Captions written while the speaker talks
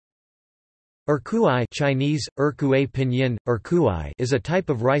Erkuai Chinese, Erkuai Pinyin, Erkuai is a type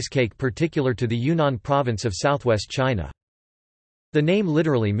of rice cake particular to the Yunnan province of southwest China. The name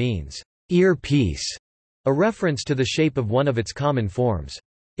literally means, ear-piece, a reference to the shape of one of its common forms.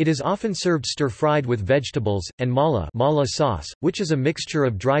 It is often served stir-fried with vegetables, and mala sauce, which is a mixture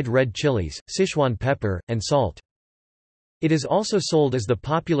of dried red chilies, Sichuan pepper, and salt. It is also sold as the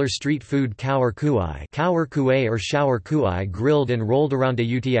popular street food erkuai or erkuai, grilled and rolled around a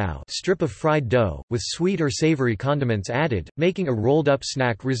yutiao strip of fried dough, with sweet or savory condiments added, making a rolled-up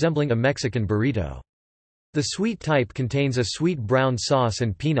snack resembling a Mexican burrito. The sweet type contains a sweet brown sauce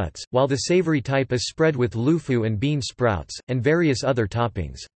and peanuts, while the savory type is spread with lufu and bean sprouts, and various other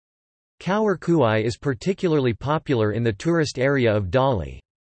toppings. Erkuai is particularly popular in the tourist area of Dali.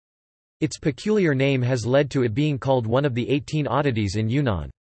 Its peculiar name has led to it being called one of the 18 oddities in Yunnan.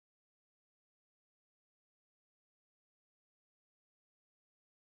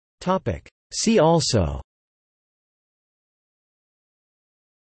 See also: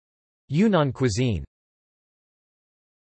 Yunnan cuisine.